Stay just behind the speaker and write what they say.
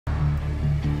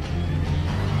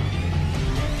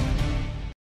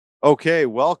Okay,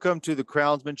 welcome to the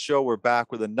Crownsmen Show. We're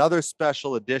back with another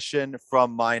special edition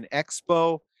from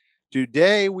MINExpo.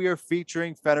 Today we are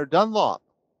featuring Fenner Dunlop,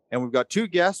 and we've got two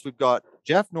guests. We've got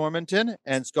Geoff Normanton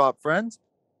and Scott Frenz.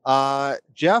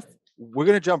 Geoff, we're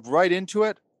going to jump right into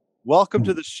it. Welcome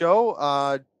to the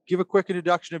show. Give a quick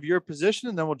introduction of your position,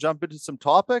 and then we'll jump into some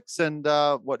topics and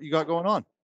what you got going on.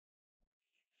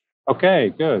 Okay,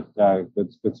 good.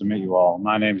 Good to meet you all.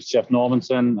 My name is Geoff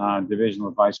Normanton. I'm Divisional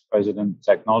Vice President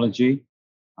Technology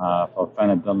for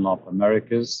Fenner Dunlop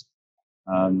Americas.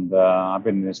 And I've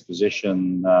been in this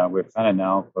position with Fenner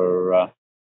now for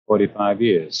 45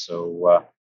 years. So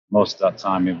most of that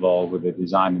time involved with the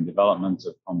design and development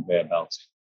of conveyor belting.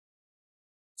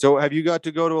 So have you got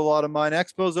to go to a lot of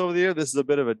MINExpos over the year? This is a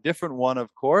bit of a different one,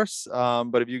 of course.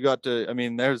 But have you got to, I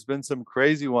mean, there's been some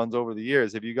crazy ones over the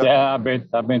years. Have you got? Yeah,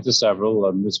 I've been to several,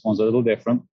 and this one's a little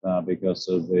different because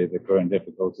of the current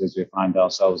difficulties we find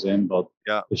ourselves in. But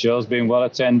yeah, the show's been well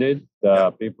attended.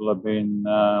 People have been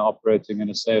operating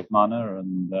in a safe manner,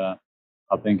 and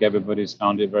I think everybody's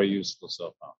found it very useful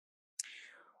so far.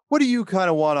 What do you kind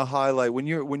of want to highlight when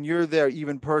you're there,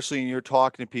 even personally, and you're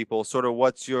talking to people? Sort of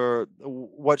what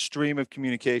stream of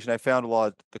communication? I found a lot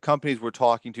of the companies we're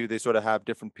talking to, they sort of have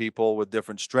different people with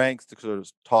different strengths to sort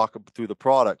of talk through the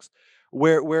products.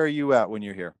 Where are you at when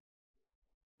you're here?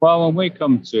 Well, when we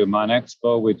come to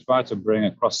MINExpo, we try to bring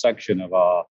a cross section of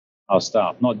our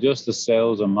staff, not just the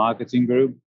sales and marketing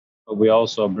group, but we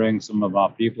also bring some of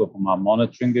our people from our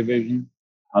monitoring division,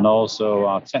 and also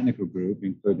our technical group,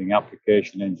 including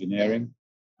application engineering,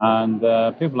 and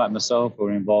people like myself who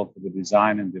are involved with the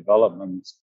design and development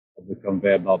of the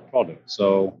conveyor belt product.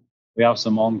 So we have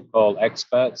some on-call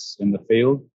experts in the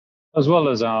field, as well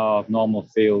as our normal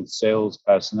field sales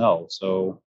personnel.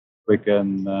 So we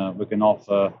can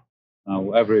offer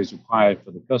whatever is required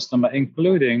for the customer,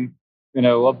 including,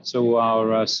 up to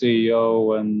our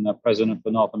CEO and president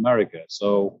for North America.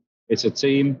 So it's a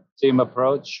team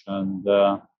approach, and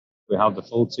we have the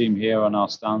full team here on our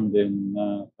stand in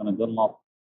Fenner Dunlop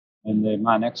in the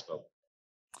MINExpo.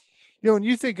 When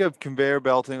you think of conveyor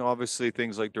belting, obviously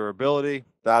things like durability,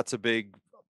 that's a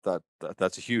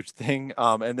huge thing.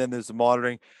 And then there's the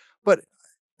monitoring,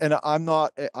 and I'm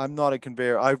not a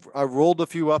conveyor. I've rolled a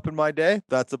few up in my day.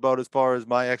 That's about as far as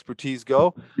my expertise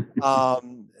go.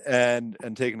 And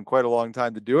taken quite a long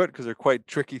time to do it because they're quite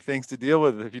tricky things to deal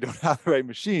with if you don't have the right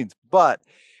machines. But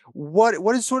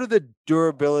what is sort of the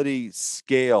durability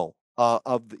scale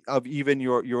of even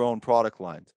your own product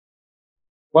lines?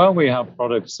 Well, we have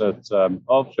products that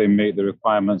hopefully meet the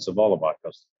requirements of all of our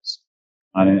customers.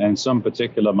 And in some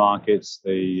particular markets,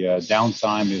 the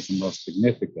downtime is the most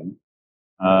significant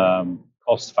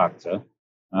cost factor,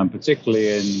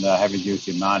 particularly in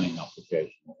heavy-duty mining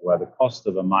applications, where the cost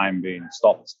of a mine being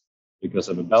stopped because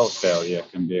of a belt failure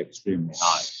can be extremely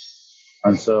high.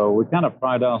 And so we kind of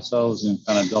pride ourselves in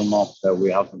Fenner Dunlop that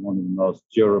we have one of the most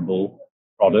durable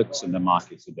products in the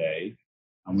market today.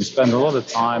 And we spend a lot of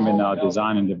time in our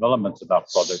design and development of that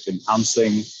product,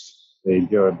 enhancing the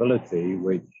durability,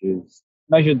 which is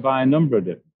measured by a number of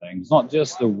different things, not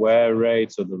just the wear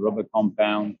rate of the rubber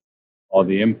compound or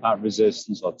the impact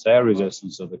resistance or tear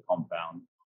resistance of the compound,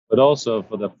 but also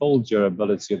for the full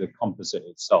durability of the composite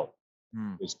itself,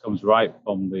 which comes right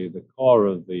from the core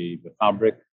of the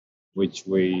fabric, which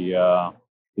we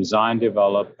design,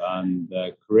 develop, and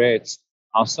create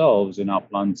ourselves in our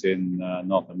plant in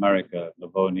North America,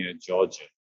 Lavonia, Georgia,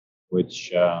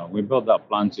 which we built that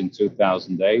plant in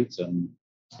 2008, and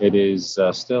it is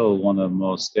still one of the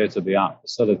most state-of-the-art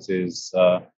facilities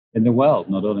in the world,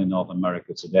 not only North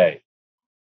America today.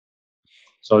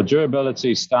 So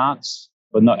durability starts,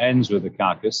 but not ends with the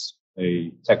carcass,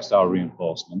 the textile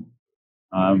reinforcement.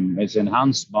 It's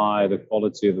enhanced by the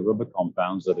quality of the rubber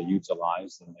compounds that are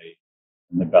utilized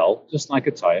in the belt, just like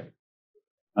a tire.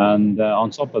 And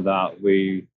on top of that,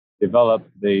 we develop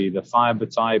the fiber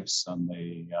types and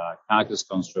the carcass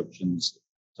constructions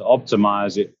to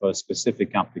optimize it for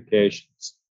specific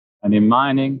applications. And in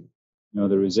mining,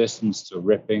 the resistance to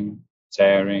ripping,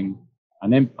 tearing,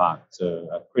 and impact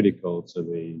are critical to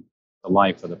the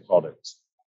life of the product.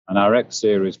 And our X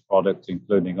series product,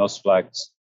 including Usflex,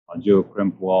 our Dual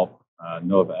Crimp Warp,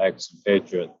 Nova X, and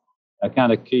Patriot, are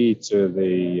kind of key to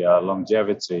the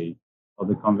longevity of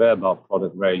the conveyor belt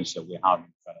product range that we have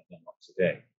in Fenner Dunlop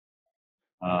today.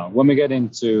 When we get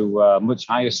into much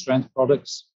higher strength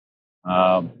products,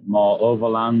 more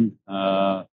overland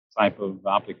type of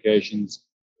applications,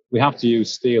 we have to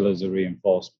use steel as a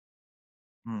reinforcement.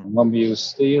 And when we use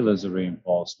steel as a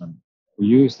reinforcement, we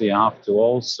usually have to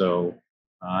also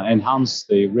enhance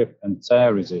the rip and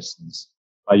tear resistance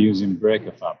by using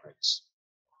breaker fabrics.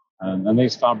 And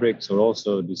these fabrics are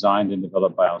also designed and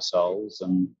developed by ourselves.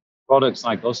 And products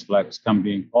like Usflex can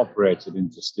be incorporated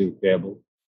into steel cable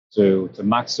to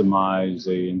maximize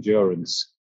the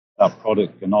endurance that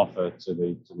product can offer to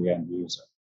the end user.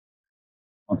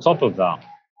 On top of that,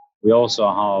 we also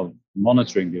have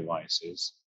monitoring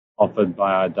devices offered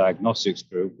by our diagnostics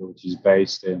group, which is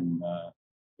based in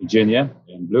Virginia,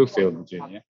 in Bluefield,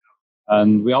 Virginia.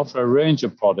 And we offer a range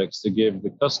of products to give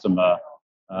the customer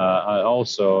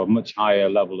also a much higher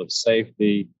level of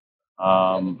safety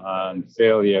and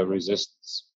failure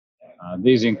resistance.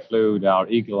 These include our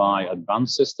Eagle Eye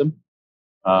Advanced System,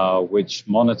 which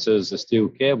monitors the steel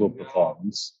cable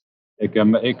performance. It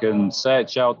can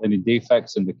search out any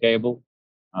defects in the cable.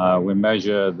 We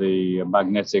measure the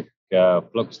magnetic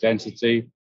flux density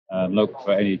and look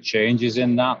for any changes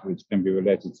in that, which can be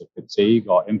related to fatigue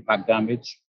or impact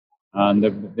damage. And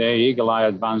the Eagle Eye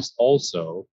Advanced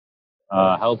also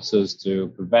helps us to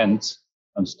prevent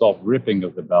and stop ripping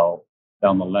of the belt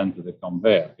down the length of the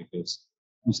conveyor, because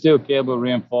in steel cable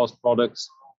reinforced products,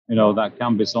 that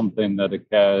can be something that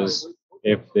occurs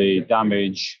if the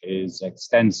damage is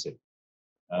extensive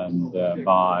and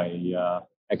by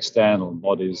external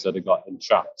bodies that have got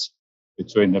entrapped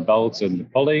between the belt and the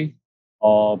pulley,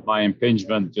 or by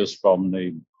impingement just from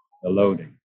the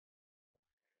loading.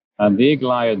 And the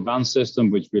Eagle Eye Advanced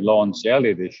System, which we launched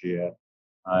earlier this year,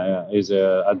 is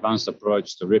an advanced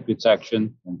approach to rip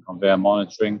detection and conveyor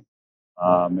monitoring.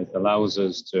 It allows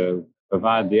us to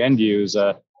provide the end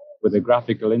user with a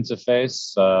graphical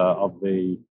interface of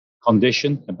the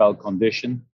condition, the belt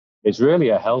condition. It's really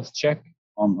a health check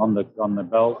on the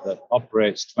belt that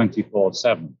operates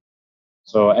 24/7.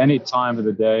 So any time of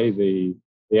the day, the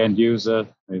end user,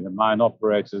 the mine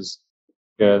operators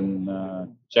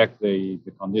can check the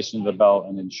condition of the belt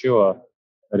and ensure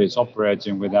that it's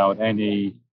operating without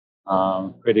any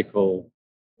critical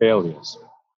failures.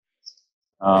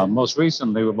 Most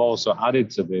recently, we've also added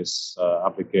to this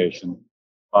application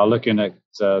by looking at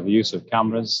the use of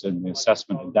cameras in the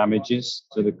assessment of damages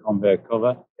to the conveyor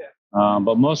cover.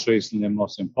 But most recently, and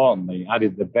most importantly,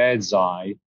 added the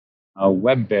BIRDSi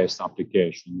web-based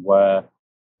application where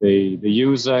the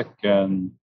user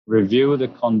can review the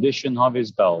condition of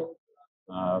his belt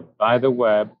by the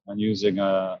web and using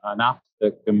an app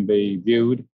that can be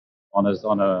viewed on a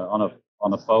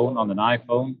phone, on an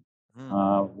iPhone,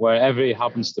 wherever he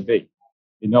happens to be.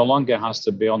 He no longer has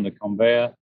to be on the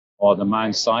conveyor or the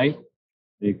mine site.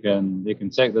 He can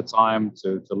take the time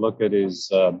to look at his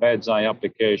BIRDSi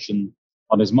application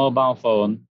on his mobile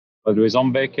phone, whether he's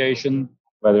on vacation,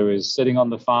 whether he's sitting on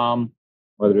the farm,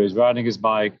 whether he's riding his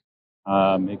bike.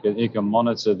 He can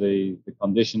monitor the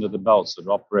condition of the belts that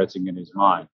are operating in his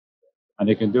mine. And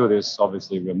he can do this,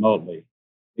 obviously, remotely.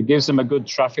 It gives him a good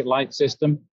traffic light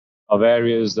system of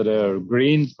areas that are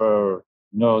green for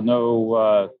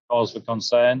no cause for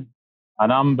concern,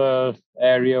 an amber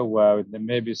area where there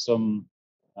may be some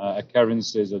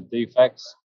occurrences of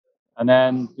defects. And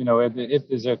then, if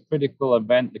there's a critical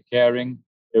event occurring,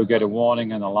 he'll get a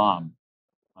warning and alarm.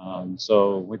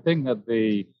 So we think that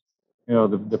the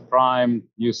prime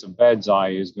use of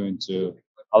BIRDSi is going to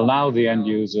allow the end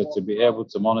user to be able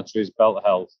to monitor his belt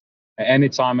health at any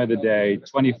time of the day,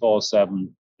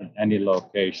 24/7, at any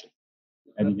location.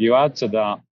 And if you add to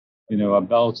that, a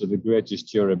belt of the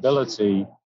greatest durability,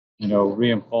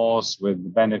 reinforced with the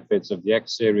benefits of the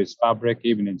X-Series fabric,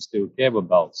 even in steel cable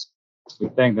belts, we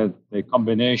think that the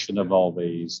combination of all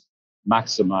these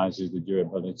maximizes the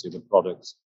durability of the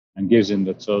products and gives him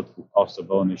the total cost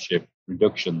of ownership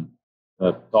reduction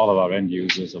that all of our end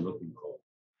users are looking for.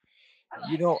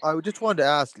 I just wanted to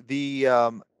ask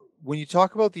when you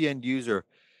talk about the end user,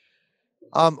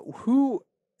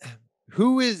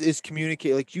 who is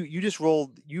communicating? Like you just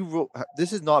rolled.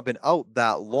 This has not been out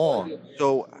that long.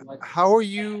 So how are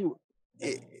you?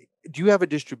 Do you have a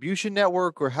distribution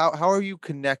network, or how are you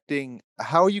connecting?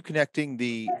 How are you connecting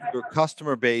your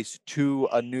customer base to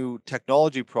a new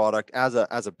technology product as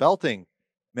a belting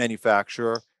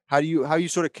manufacturer? How are you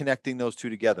sort of connecting those two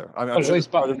together? I'm sure it's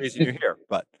part of the reason you're here,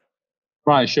 but.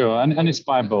 Right, sure. And it's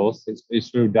by both. It's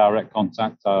through direct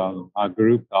contact. Our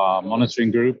group, our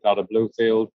monitoring group out of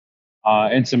Bluefield,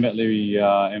 are intimately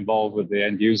involved with the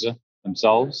end user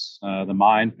themselves, the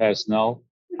mine personnel,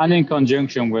 and in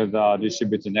conjunction with our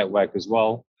distributor network as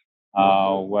well,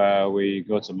 where we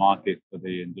go to market for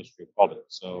the industrial product.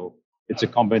 So it's a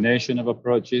combination of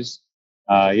approaches.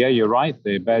 You're right.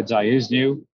 The BIRDSi is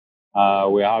new.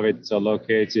 We have it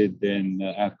located in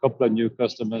a couple of new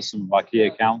customers, some of our key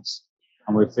accounts.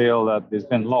 And we feel that there's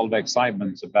been a lot of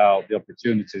excitement about the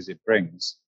opportunities it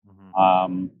brings.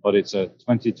 But it's a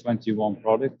 2021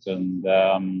 product, and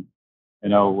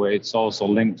It's also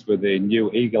linked with the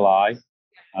new Eagle Eye.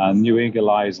 New Eagle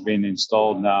Eye has been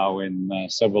installed now in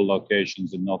several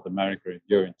locations in North America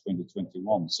during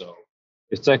 2021. So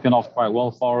it's taken off quite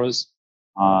well for us.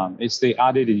 It's the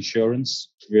added insurance,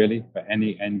 really, for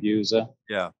any end user.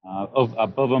 Yeah.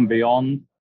 Above and beyond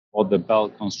what the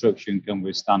belt construction can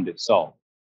withstand itself.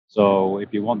 So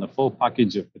if you want the full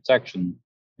package of protection,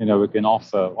 we can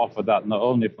offer that not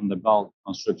only from the belt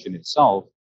construction itself,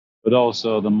 but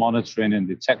also the monitoring and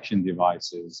detection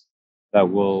devices that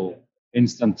will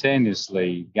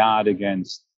instantaneously guard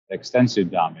against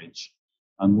extensive damage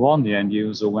and warn the end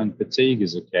user when fatigue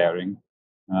is occurring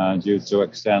due to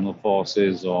external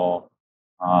forces or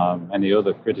any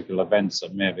other critical events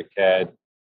that may have occurred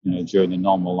during the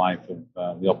normal life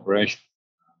of the operation.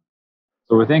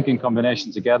 So we think in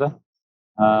combination together,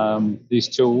 these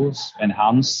tools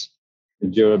enhance the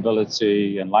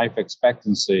durability and life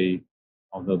expectancy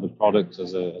of the product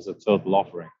as a total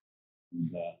offering.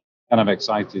 And kind of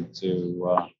excited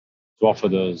to offer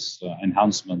those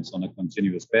enhancements on a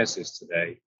continuous basis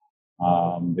today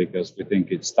because we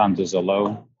think it stands as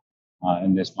alone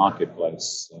in this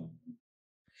marketplace.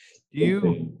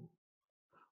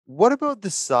 What about the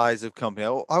size of company?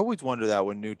 I always wonder that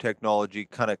when new technology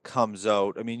kind of comes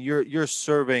out. I mean, you're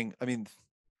serving. I mean,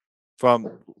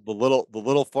 from the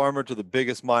little farmer to the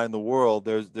biggest mine in the world.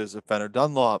 There's a Fenner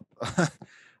Dunlop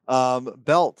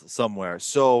belt somewhere.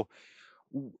 So,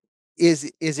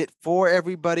 is it for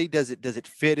everybody? Does it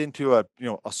fit into a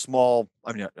small?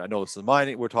 I mean, I know this is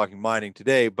mining. We're talking mining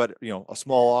today, but a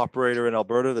small operator in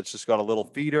Alberta that's just got a little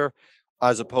feeder,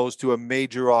 as opposed to a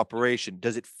major operation.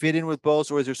 Does it fit in with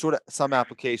both, or is there sort of some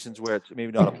applications where it's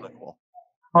maybe not applicable?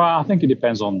 Well, I think it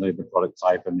depends on the product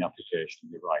type and the application.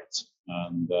 You're right.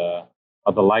 And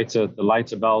the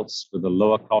lighter belts with the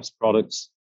lower cost products,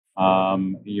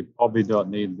 you probably don't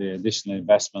need the additional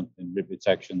investment in rip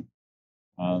detection.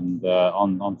 And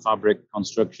on fabric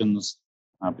constructions,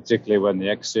 particularly when the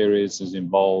X series is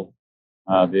involved,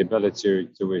 the ability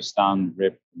to withstand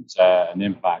rip and tear and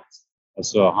impact are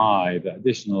so high that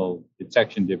additional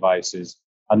detection devices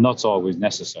are not always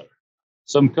necessary.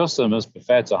 Some customers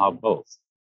prefer to have both.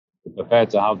 They prefer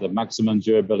to have the maximum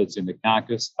durability in the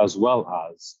carcass as well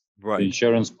as the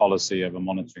insurance policy of a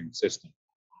monitoring system.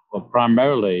 But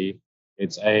primarily,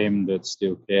 it's aimed at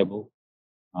steel cable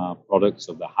products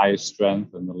of the highest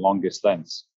strength and the longest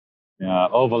lengths.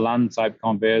 Overland type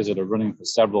conveyors that are running for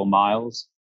several miles,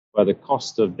 where the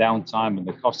cost of downtime and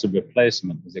the cost of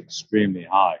replacement is extremely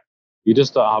high. You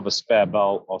just don't have a spare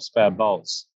belt or spare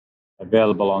belts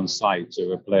available on site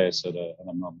to replace at a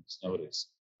moment's notice.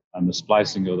 And the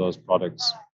splicing of those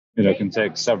products, can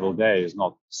take several days,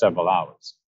 not several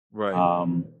hours. Right.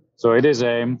 So it is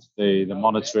aimed, the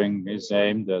monitoring is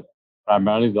aimed at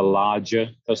primarily the larger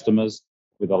customers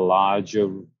with a larger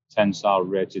tensile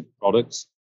rated products,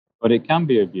 but it can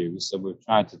be of use. And we've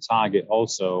tried to target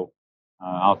also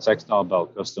our textile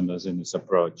belt customers in this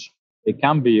approach. It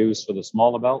can be used for the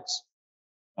smaller belts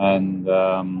and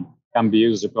can be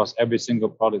used across every single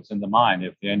product in the mine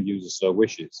if the end user so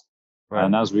wishes. Right.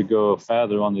 And as we go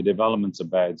further on the development of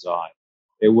BIRDSi,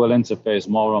 it will interface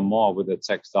more and more with the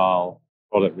textile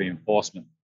product reinforcement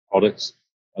products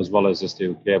as well as the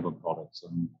steel cable products.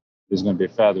 And there's going to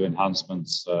be further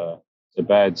enhancements to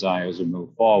BIRDSi as we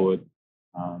move forward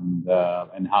and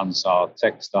enhance our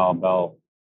textile belt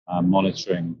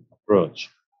monitoring approach.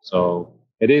 So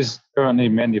it is currently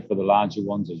mainly for the larger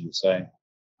ones, as you say.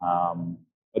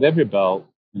 But every belt,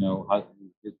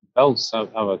 belts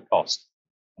have a cost.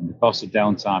 And the cost of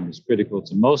downtime is critical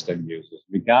to most end users,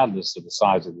 regardless of the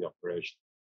size of the operation.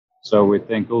 So we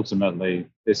think ultimately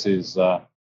this is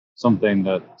something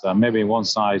that maybe one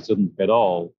size doesn't fit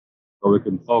all, but we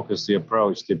can focus the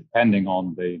approach depending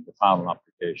on the final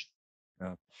application.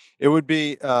 Yeah. It would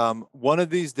be one of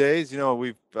these days,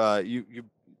 we've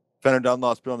Fenner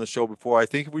Dunlop's been on the show before. I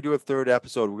think if we do a third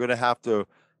episode, we're going to have to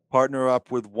partner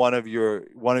up with one of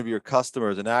your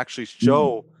customers and actually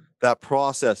show that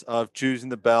process of choosing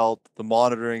the belt, the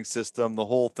monitoring system, the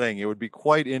whole thing. It would be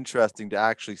quite interesting to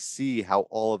actually see how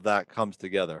all of that comes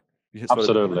together.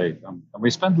 Absolutely. And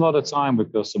we spend a lot of time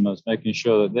with customers making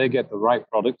sure that they get the right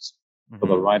products for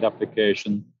the right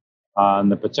application.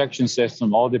 And the protection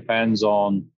system all depends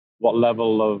on what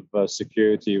level of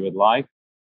security you would like.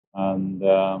 And,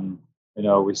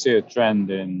 we see a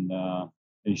trend in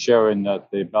ensuring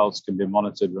that the belts can be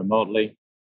monitored remotely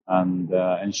and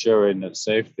ensuring that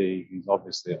safety is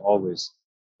obviously always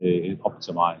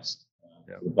optimized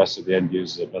to the best of the end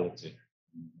user's ability.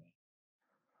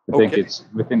 We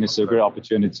think it's a great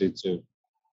opportunity to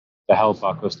help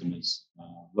our customers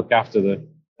look after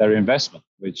their investment,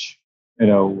 which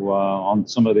on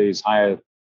some of these higher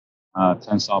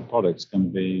tensile products can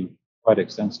be quite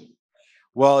extensive.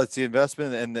 Well, it's the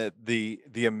investment and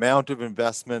the amount of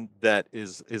investment that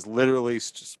is literally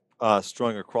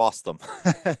strung across them.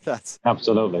 That's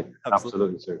absolutely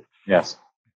true. Yes.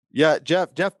 Yeah,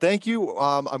 Geoff, thank you.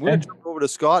 I'm going to jump over to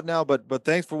Scott now, but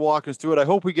thanks for walking us through it. I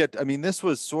hope we get, I mean, this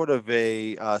was sort of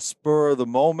a spur of the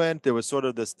moment. There was sort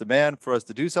of this demand for us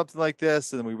to do something like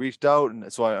this, and then we reached out,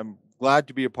 and so I'm glad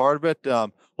to be a part of it.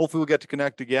 Hopefully we'll get to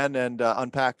connect again and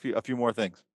unpack a few more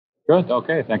things. Good.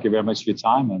 Okay. Thank you very much for your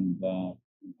time, and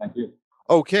thank you.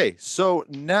 Okay, so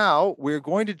now we're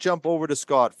going to jump over to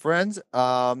Scott Frenz.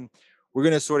 We're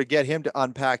going to sort of get him to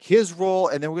unpack his role,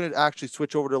 and then we're going to actually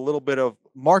switch over to a little bit of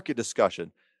market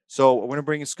discussion. So we're going to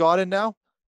bring Scott in now.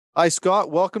 Hi, Scott.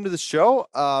 Welcome to the show.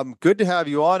 Good to have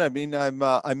you on. I mean,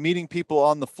 I'm meeting people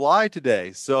on the fly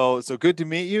today, so good to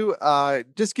meet you.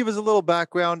 Just give us a little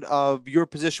background of your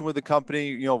position with the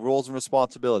company, roles and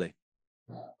responsibility.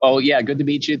 Oh, yeah. Good to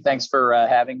meet you. Thanks for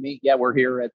having me. Yeah, we're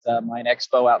here at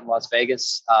MINExpo out in Las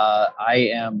Vegas. I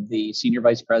am the Senior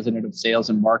Vice President of Sales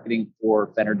and Marketing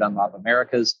for Fenner Dunlop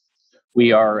Americas.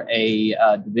 We are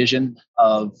a division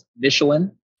of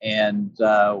Michelin, and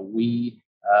we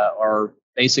are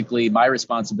basically, my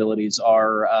responsibilities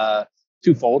are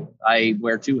twofold. I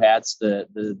wear two hats,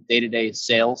 the day-to-day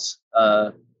sales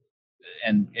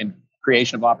and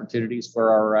creation of opportunities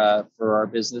for our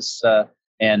business,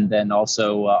 and then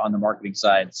also on the marketing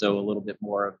side. So a little bit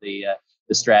more of the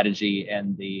strategy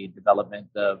and the development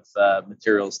of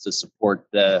materials to support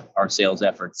our sales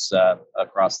efforts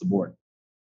across the board.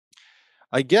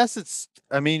 I guess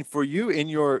for you in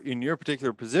your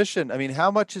particular position, I mean,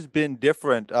 how much has been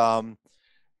different, from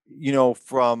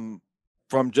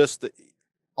just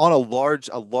on a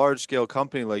large scale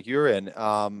company like you're in,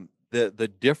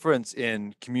 the difference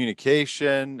in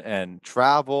communication and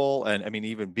travel, and I mean,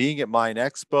 even being at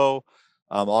MINExpo,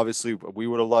 obviously we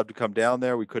would have loved to come down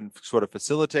there. We couldn't sort of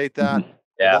facilitate that. Mm-hmm.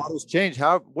 Yeah. A lot has changed.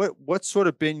 What's sort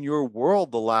of been your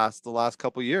world the last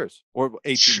couple of years, or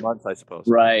 18 months, I suppose?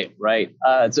 Right.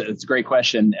 It's a great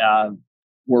question.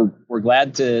 We're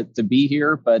glad to be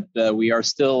here, but we are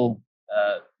still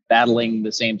battling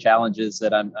the same challenges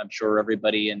that I'm sure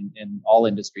everybody in all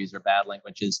industries are battling,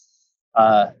 which is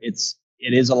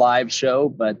it is a live show,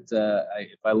 but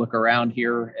if I look around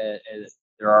here,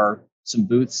 there are some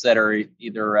booths that are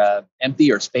either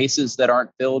empty or spaces that aren't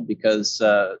filled because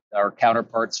our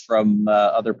counterparts from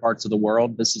other parts of the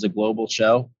world. This is a global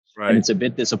show, right? And it's a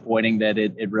bit disappointing that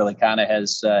it really kind of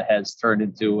has turned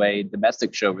into a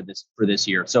domestic show for this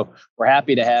year. So we're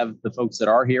happy to have the folks that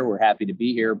are here. We're happy to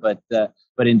be here, but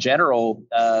in general,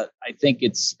 I think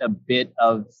it's a bit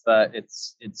of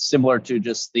it's similar to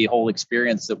just the whole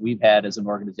experience that we've had as an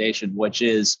organization, which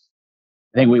is,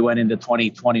 I think we went into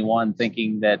 2021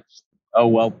 thinking that, oh,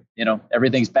 well,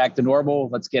 everything's back to normal.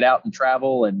 Let's get out and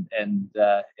travel and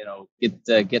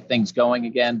get things going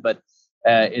again. But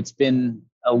it's been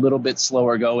a little bit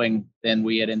slower going than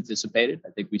we had anticipated. I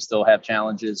think we still have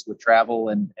challenges with travel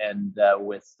and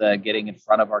with getting in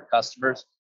front of our customers.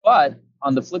 But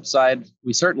on the flip side,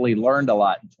 we certainly learned a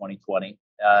lot in 2020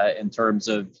 in terms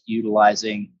of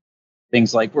utilizing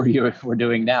things like we're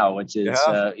doing now, which is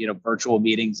virtual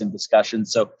meetings and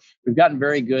discussions. So we've gotten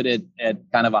very good at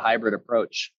kind of a hybrid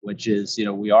approach, which is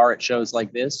we are at shows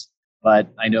like this, but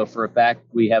I know for a fact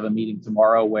we have a meeting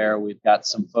tomorrow where we've got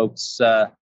some folks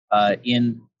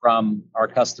in from our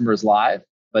customers live,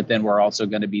 but then we're also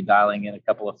going to be dialing in a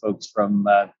couple of folks from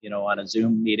on a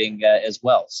Zoom meeting as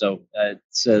well. So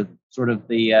it's sort of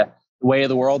the way of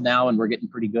the world now, and we're getting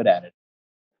pretty good at it.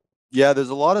 Yeah, there's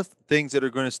a lot of things that are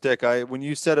going to stick. When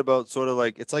you said about sort of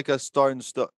like it's like a start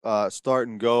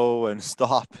and go and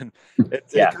stop, and it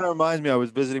kind of reminds me. I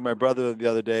was visiting my brother the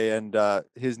other day, and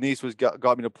his niece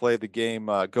got me to play the game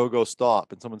Go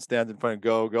Stop, and someone stands in front of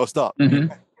Go Stop.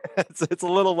 Mm-hmm. It's a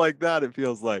little like that. It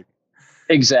feels like.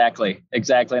 Exactly,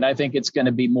 and I think it's going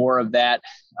to be more of that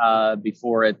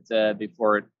before it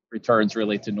returns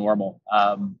really to normal.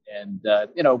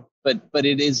 But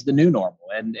it is the new normal,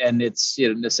 and it's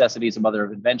necessity is a mother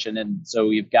of invention, and so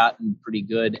we've gotten pretty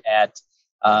good at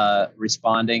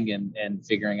responding and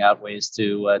figuring out ways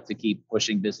to keep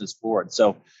pushing business forward.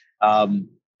 So from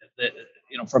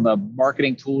a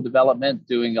marketing tool development,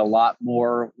 doing a lot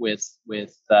more with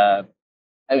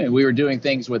we were doing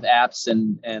things with apps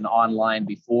and online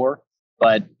before,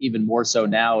 but even more so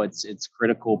now, it's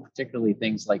critical, particularly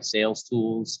things like sales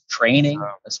tools, training,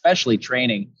 especially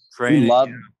training. We love,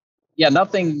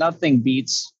 nothing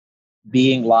beats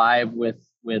being live with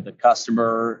a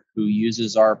customer who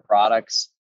uses our products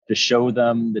show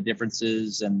them the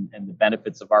differences and the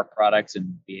benefits of our products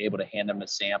and be able to hand them a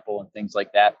sample and things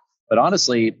like that. But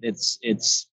honestly,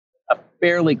 it's a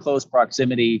fairly close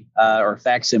proximity or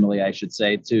facsimile, I should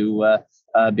say, to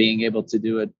being able to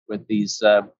do it with these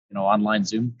online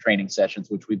Zoom training sessions,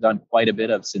 which we've done quite a bit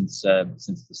of since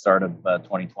the start of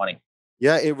 2020.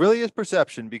 Yeah, it really is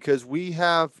perception, because we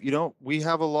have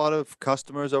a lot of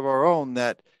customers of our own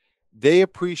that they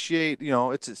appreciate,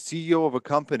 it's a CEO of a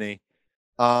company,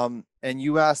 and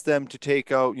you ask them to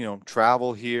take out,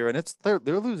 travel here, and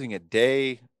they're losing a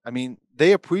day. I mean,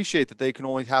 they appreciate that they can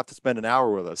only have to spend an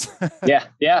hour with us. Yeah.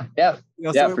 So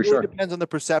it for really sure. depends on the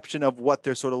perception of what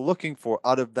they're sort of looking for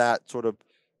out of that sort of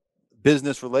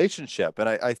business relationship. And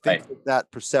I think Right.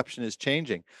 that perception is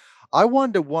changing. I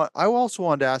also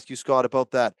wanted to ask you, Scott,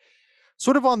 about that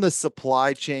sort of on the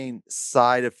supply chain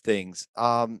side of things.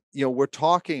 We're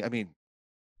talking, I mean,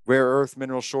 rare earth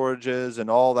mineral shortages and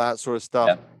all that sort of stuff.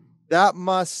 Yeah. That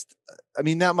must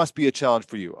be a challenge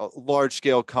for you. A large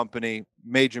scale company,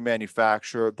 major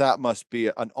manufacturer, that must be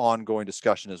an ongoing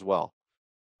discussion as well.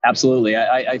 Absolutely.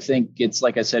 I think it's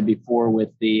like I said before, with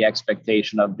the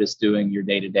expectation of just doing your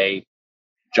day-to-day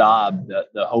job,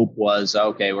 the hope was,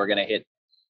 okay, we're going to hit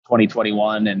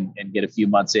 2021 and get a few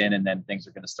months in, and then things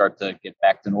are going to start to get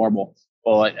back to normal.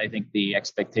 Well, I think the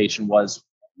expectation was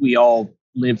we all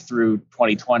lived through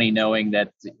 2020 knowing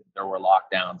that there were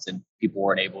lockdowns and people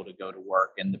weren't able to go to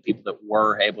work, and the people that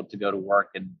were able to go to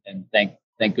work, and thank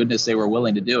goodness they were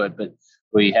willing to do it. But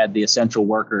we had the essential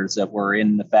workers that were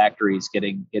in the factories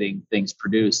getting things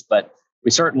produced, but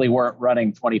we certainly weren't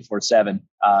running 24/7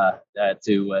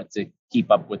 to keep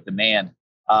up with demand.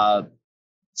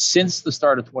 Since the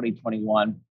start of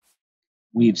 2021,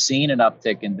 we've seen an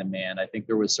uptick in demand. I think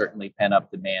there was certainly pent-up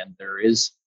demand. There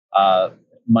is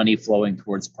money flowing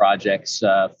towards projects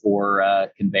for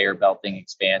conveyor belting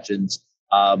expansions.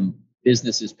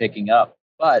 Business is picking up,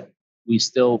 but we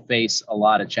still face a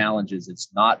lot of challenges. It's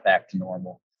not back to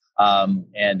normal.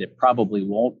 And it probably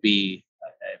won't be,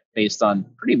 based on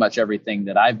pretty much everything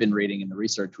that I've been reading and the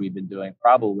research we've been doing,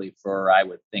 probably for, I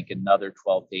would think, another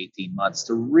 12 to 18 months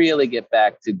to really get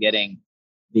back to getting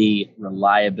the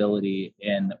reliability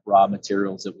in raw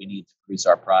materials that we need to produce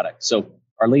our product. So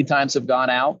our lead times have gone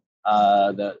out.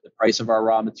 The price of our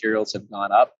raw materials have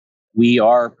gone up. We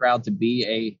are proud to be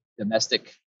a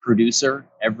domestic producer.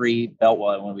 Every belt,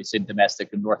 well, when we say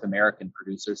domestic, a North American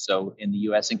producer, so in the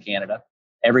US and Canada,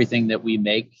 everything that we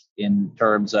make in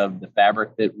terms of the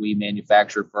fabric that we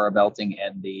manufacture for our belting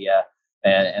and the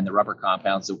rubber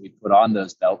compounds that we put on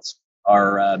those belts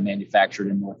are manufactured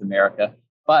in North America.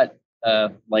 But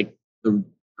like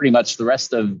pretty much the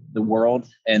rest of the world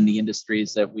and the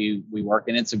industries that we work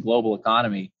in, it's a global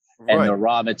economy. Right. And the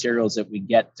raw materials that we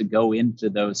get to go into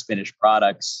those finished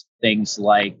products, things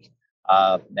like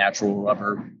natural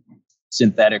rubber,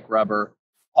 synthetic rubber,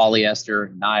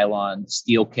 polyester, nylon,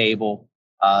 steel cable,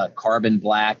 carbon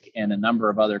black, and a number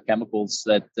of other chemicals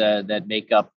that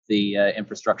make up the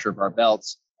infrastructure of our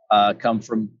belts come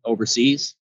from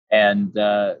overseas. And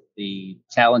the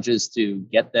challenges to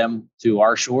get them to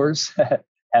our shores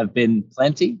have been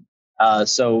plenty.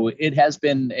 So it has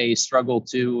been a struggle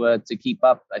to keep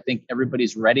up. I think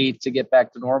everybody's ready to get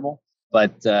back to normal,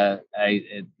 but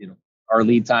our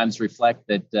lead times reflect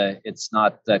that it's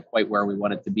not quite where we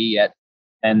want it to be yet.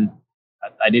 And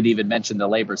I didn't even mention the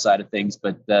labor side of things,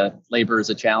 but labor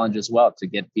is a challenge as well, to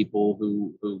get people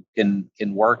who can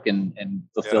work and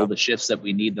fulfill the shifts that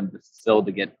we need them to fulfill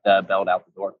to get belt out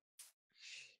the door.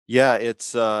 Yeah, it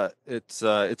is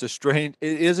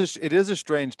a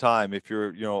strange time if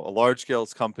you're, a large scale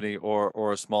company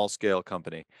or a small scale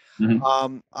company.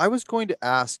 Mm-hmm. I was going to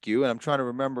ask you, and I'm trying to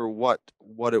remember what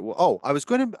it was. Oh,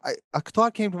 a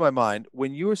thought came to my mind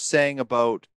when you were saying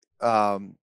about,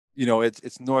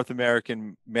 it's North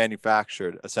American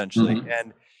manufactured essentially. Mm-hmm.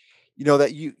 And,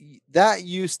 that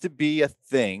used to be a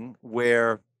thing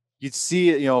where you'd see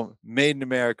it, made in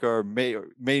America or made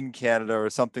in Canada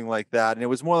or something like that. And it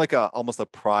was more like almost a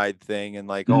pride thing, and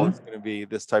like, oh, it's going to be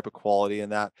this type of quality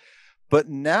and that. But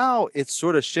now it's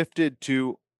sort of shifted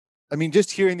to, I mean, just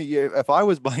hearing if I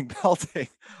was buying belting,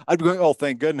 I'd be going, oh,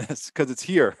 thank goodness, because it's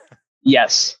here.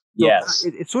 Yes. So yes.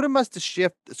 it sort of must have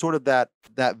shifted, sort of that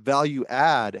value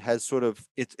add has sort of,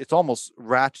 it's almost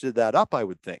ratcheted that up, I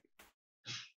would think.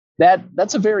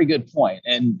 That's a very good point,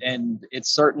 and it's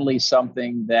certainly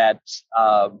something that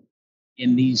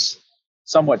in these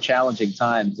somewhat challenging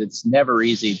times, it's never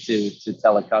easy to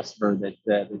tell a customer that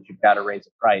you've got to raise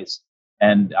a price.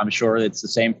 And I'm sure it's the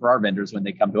same for our vendors when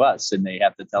they come to us and they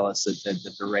have to tell us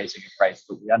that they're raising a price,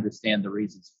 but we understand the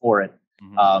reasons for it.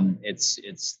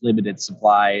 It's limited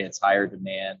supply, it's higher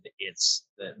demand, it's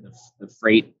the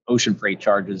ocean freight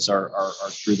charges are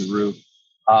through the roof.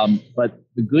 But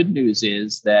the good news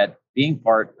is that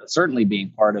certainly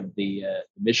being part of the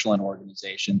Michelin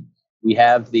organization, we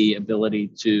have the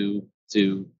ability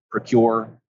to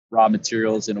procure raw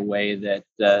materials in a way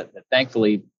that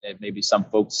thankfully maybe some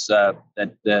folks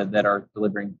that are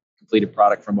delivering completed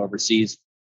product from overseas,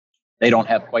 they don't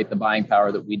have quite the buying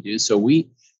power that we do. So we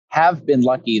have been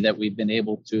lucky that we've been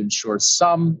able to ensure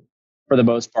some, for the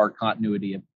most part,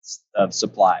 continuity of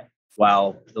supply.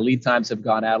 While the lead times have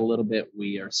gone out a little bit,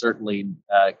 we are certainly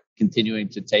continuing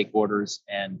to take orders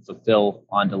and fulfill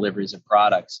on deliveries of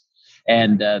products.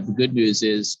 And the good news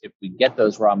is if we get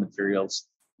those raw materials,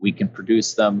 we can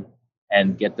produce them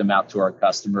and get them out to our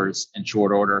customers in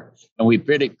short order. And we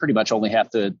pretty much only have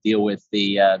to deal with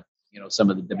the some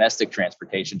of the domestic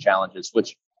transportation challenges,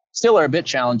 which still are a bit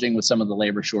challenging with some of the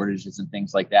labor shortages and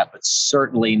things like that, but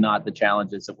certainly not the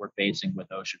challenges that we're facing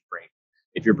with ocean freight.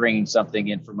 If you're bringing something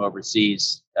in from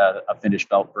overseas, a finished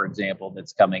belt, for example,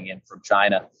 that's coming in from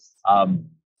China,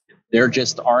 there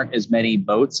just aren't as many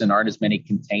boats and aren't as many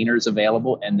containers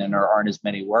available, and then there aren't as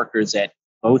many workers at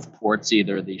both ports,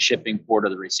 either the shipping port or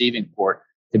the receiving port,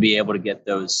 to be able to get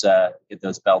those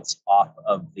belts off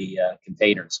of the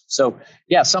containers. So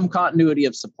yeah, some continuity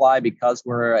of supply because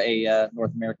we're a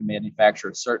North American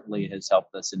manufacturer certainly has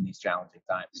helped us in these challenging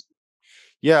times.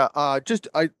 Yeah,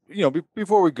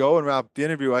 before we go and wrap the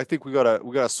interview, I think we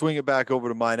gotta swing it back over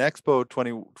to MINExpo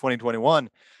 2021.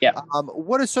 Yeah.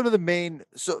 What's sort of the main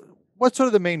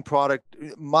product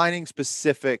mining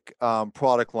specific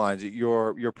product lines that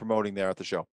you're promoting there at the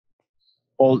show?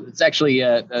 Well, it's actually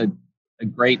a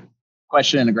great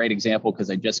question and a great example because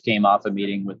I just came off a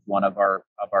meeting with one of our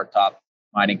top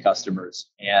mining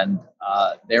customers, and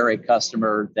they're a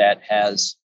customer that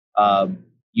has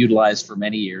utilized for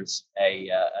many years a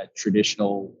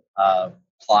traditional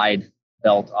plied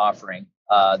belt offering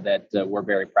that we're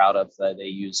very proud of. They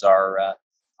use our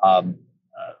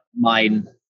Mine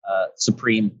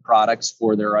Supreme products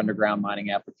for their underground mining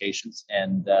applications,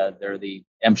 and they're the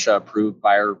MSHA approved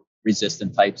fire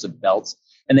resistant types of belts,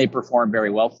 and they perform very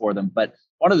well for them. But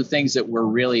one of the things that we're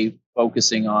really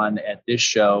focusing on at this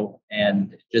show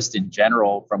and just in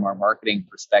general from our marketing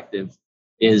perspective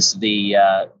is the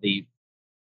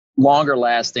longer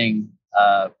lasting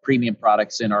premium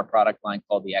products in our product line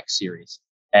called the X series.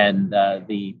 And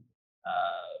the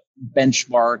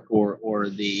benchmark or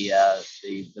the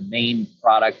main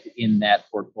product in that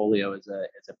portfolio is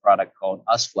a product called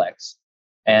USFlex.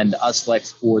 And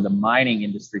USFlex for the mining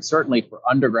industry, certainly for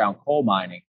underground coal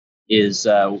mining, is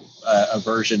a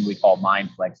version we call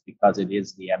MineFlex because it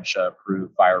is the MSHA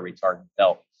approved fire retardant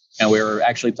belt. And we were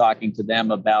actually talking to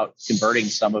them about converting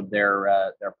some of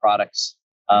their products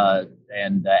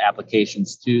and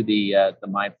applications to the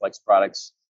MineFlex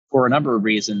products for a number of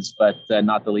reasons, but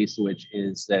not the least of which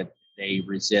is that they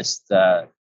resist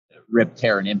rip,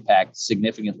 tear, and impact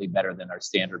significantly better than our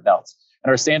standard belts. And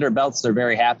our standard belts, they're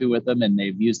very happy with them and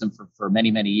they've used them for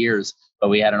many, many years. But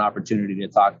we had an opportunity to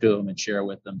talk to them and share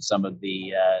with them some of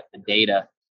the data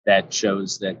that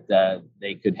shows that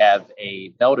they could have a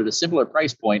belt at a similar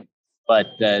price point, but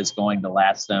is going to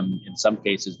last them in some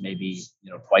cases maybe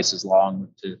twice as long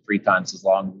to 3 times as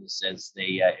long as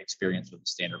they experience with the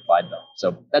standard plied belt.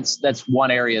 So that's one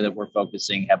area that we're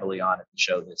focusing heavily on at the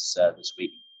show this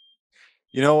week.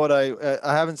 You know what? I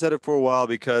haven't said it for a while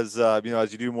because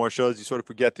as you do more shows, you sort of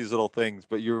forget these little things.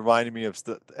 But you reminded me of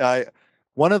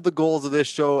one of the goals of this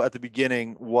show at the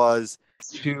beginning was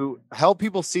to help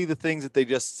people see the things that they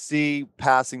just see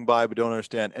passing by but don't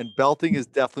understand. And belting is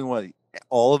definitely one.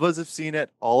 All of us have seen it.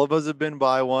 All of us have been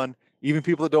by one. Even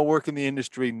people that don't work in the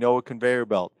industry know a conveyor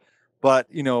belt. But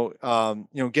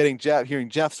hearing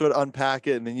Geoff sort of unpack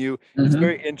it, and then it's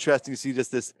very interesting to see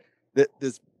just this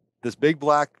big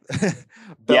black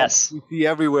belt you see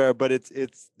everywhere, but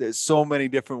there's so many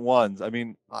different ones. I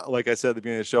mean, like I said at the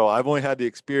beginning of the show, I've only had the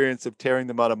experience of tearing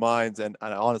them out of mines, and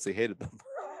I honestly hated them.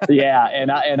 Yeah, and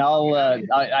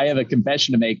I have a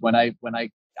confession to make. When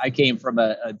I came from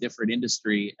a different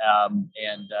industry,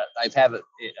 and I've had a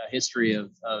history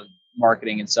of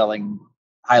marketing and selling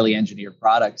highly engineered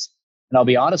products. And I'll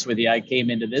be honest with you, I came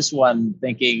into this one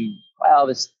thinking, wow,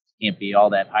 this can't be all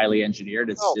that highly engineered.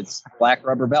 It's black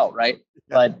rubber belt, right?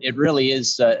 Yeah. But it really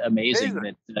is amazing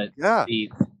that the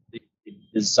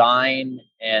design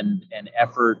and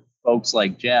effort folks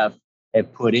like Geoff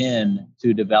have put in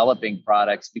to developing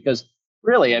products. Because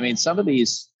really, I mean, some of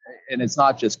these, and it's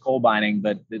not just coal mining,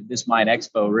 but this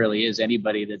MINExpo really is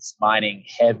anybody that's mining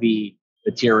heavy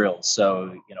materials.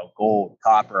 So, gold,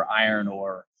 copper, iron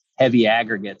ore, heavy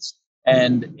aggregates.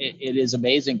 And it is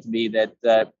amazing to me that,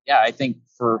 I think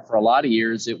for a lot of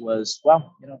years it was,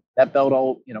 well, that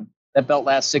belt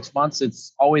lasts 6 months.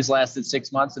 It's always lasted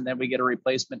 6 months, and then we get a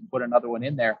replacement and put another one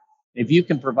in there. If you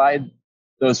can provide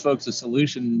those folks a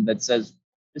solution that says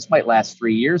this might last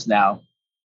 3 years now,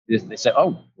 they say,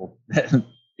 oh, well,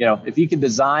 if you can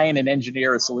design and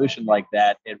engineer a solution like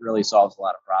that, it really solves a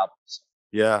lot of problems.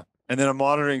 Yeah. And then a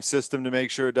monitoring system to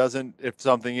make sure it doesn't, if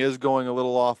something is going a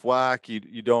little off whack,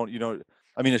 you don't,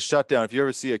 I mean, a shutdown, if you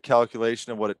ever see a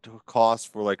calculation of what it costs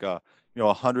for like a,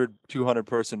 100, 200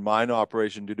 person mine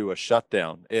operation to do a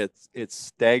shutdown, it's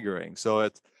staggering. So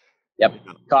it's, yep.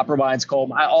 Copper mines, coal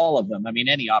mines, all of them. I mean,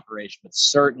 any operation, but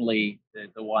certainly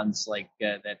the ones like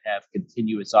that have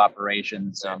continuous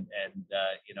operations and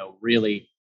really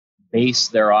base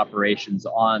their operations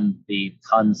on the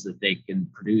tons that they can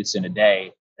produce in a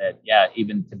day. That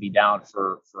even to be down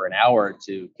for an hour or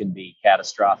two can be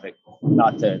catastrophic.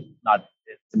 Not to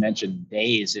mention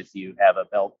days if you have a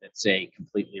belt that, say,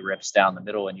 completely rips down the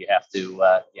middle and you have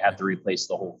to replace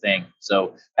the whole thing.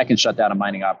 So that can shut down a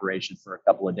mining operation for a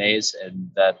couple of days, and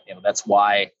that's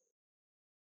why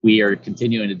we are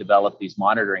continuing to develop these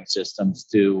monitoring systems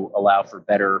to allow for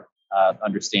better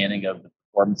understanding of the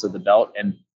performance of the belt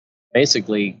and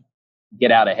basically get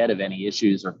out ahead of any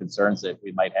issues or concerns that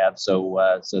we might have,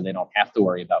 so they don't have to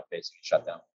worry about facing a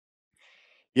shutdown.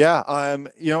 Yeah, I'm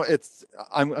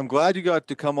glad you got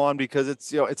to come on, because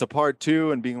it's it's a part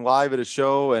 2 and being live at a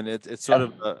show, and it's sort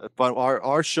of fun.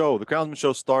 Our show, the Crownsmen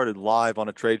Show, started live on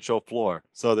a trade show floor,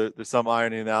 so there's some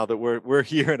irony now that we're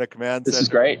here in a command center. This is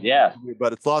great, yeah.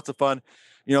 But it's lots of fun.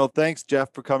 Thanks,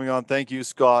 Geoff, for coming on. Thank you,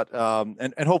 Scott,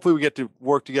 and hopefully we get to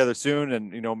work together soon,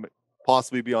 and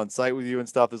possibly be on site with you and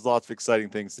stuff. There's lots of exciting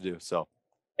things to do. So.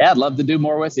 Yeah, I'd love to do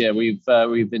more with you.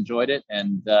 We've enjoyed it,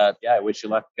 and I wish you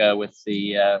luck with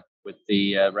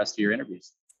the rest of your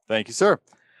interviews. Thank you, sir.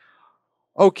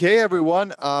 Okay,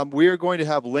 everyone. We are going to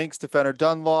have links to Fenner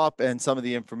Dunlop and some of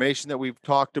the information that we've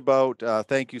talked about.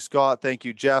 Thank you, Scott. Thank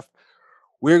you, Geoff.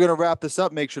 We're going to wrap this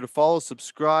up. Make sure to follow,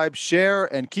 subscribe, share,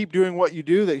 and keep doing what you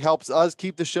do that helps us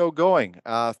keep the show going.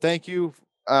 Thank you,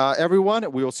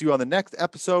 everyone. We will see you on the next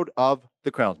episode of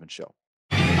The Crownsmen Show.